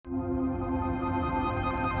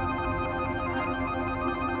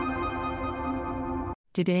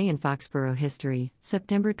Today in Foxborough History,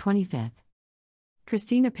 September 25th.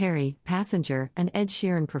 Christina Perri, Passenger, and Ed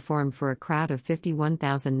Sheeran performed for a crowd of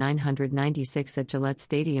 51,996 at Gillette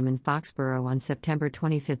Stadium in Foxborough on September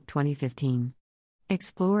 25, 2015.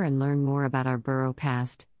 Explore and learn more about our borough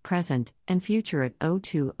past, present, and future at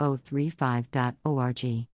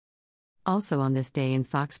 02035.org. Also on this day in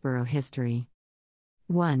Foxborough History.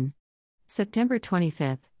 1. September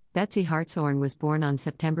 25th. Betsy Hartshorn was born on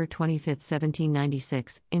September 25,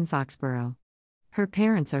 1796, in Foxborough. Her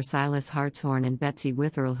parents are Silas Hartshorn and Betsy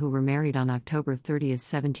Witherell, who were married on October 30,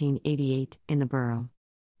 1788, in the borough.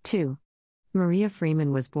 2. Maria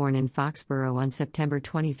Freeman was born in Foxborough on September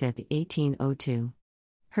 25, 1802.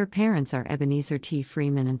 Her parents are Ebenezer T.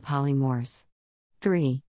 Freeman and Polly Morse.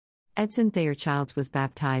 3. Edson Thayer Childs was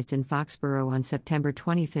baptized in Foxborough on September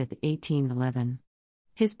 25, 1811.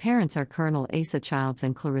 His parents are Colonel Asa Childs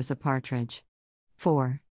and Clarissa Partridge.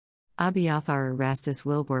 4. Abiathar Erastus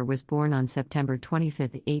Wilbur was born on September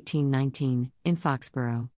 25, 1819, in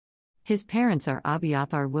Foxborough. His parents are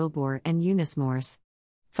Abiathar Wilbur and Eunice Morse.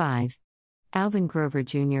 5. Alvin Grover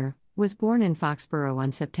Jr. was born in Foxborough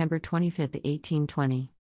on September 25,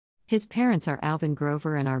 1820. His parents are Alvin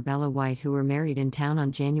Grover and Arbella White, who were married in town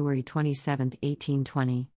on January 27,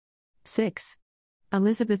 1820. 6.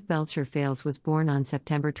 Elizabeth Belcher Fales was born on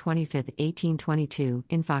September 25, 1822,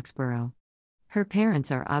 in Foxborough. Her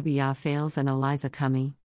parents are Abiyah Fales and Eliza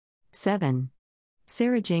Cummy. 7.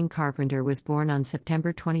 Sarah Jane Carpenter was born on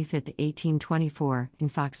September 25, 1824, in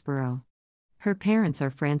Foxborough. Her parents are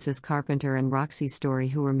Frances Carpenter and Roxy Story,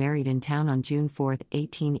 who were married in town on June 4,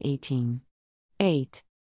 1818. 8.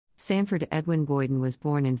 Sanford Edwin Boyden was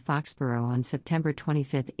born in Foxborough on September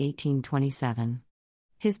 25, 1827.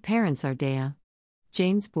 His parents are Dea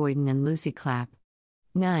James Boyden and Lucy Clapp.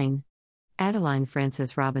 9. Adeline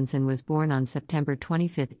Frances Robinson was born on September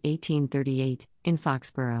 25, 1838, in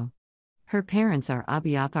Foxborough. Her parents are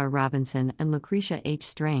Abiathar Robinson and Lucretia H.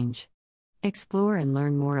 Strange. Explore and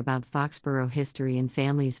learn more about Foxborough history and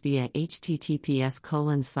families via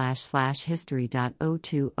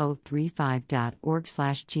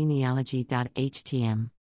https://history.02035.org/genealogy.htm.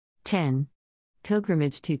 10.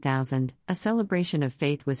 Pilgrimage 2000, a celebration of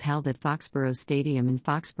faith was held at Foxborough Stadium in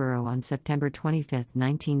Foxborough on September 25,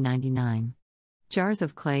 1999. Jars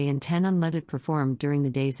of Clay and 10 Unleaded performed during the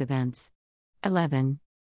day's events. 11.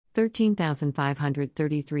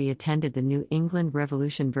 13,533 attended the New England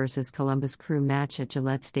Revolution vs. Columbus Crew match at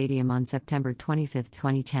Gillette Stadium on September 25,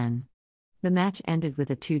 2010. The match ended with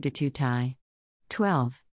a 2-2 tie.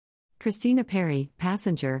 12. Christina Perri,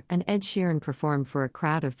 Passenger, and Ed Sheeran performed for a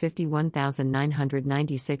crowd of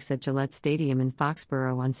 51,996 at Gillette Stadium in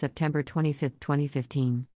Foxborough on September 25,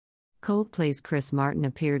 2015. Coldplay's Chris Martin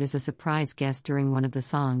appeared as a surprise guest during one of the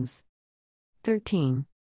songs. 13.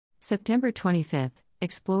 September 25th.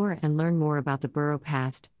 Explore and learn more about the borough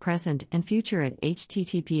past, present, and future at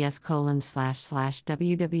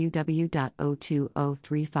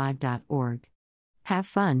https://www.02035.org. Have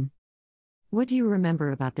fun! What do you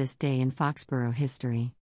remember about this day in Foxborough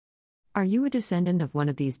history? Are you a descendant of one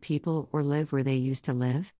of these people or live where they used to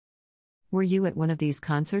live? Were you at one of these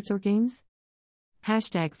concerts or games?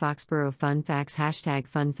 Hashtag Foxborough Fun Facts Hashtag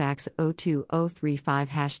Fun Facts 02035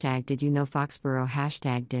 Hashtag Did you know Foxborough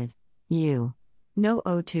Hashtag Did you know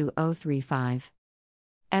 02035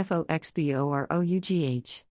 FOXBOROUGH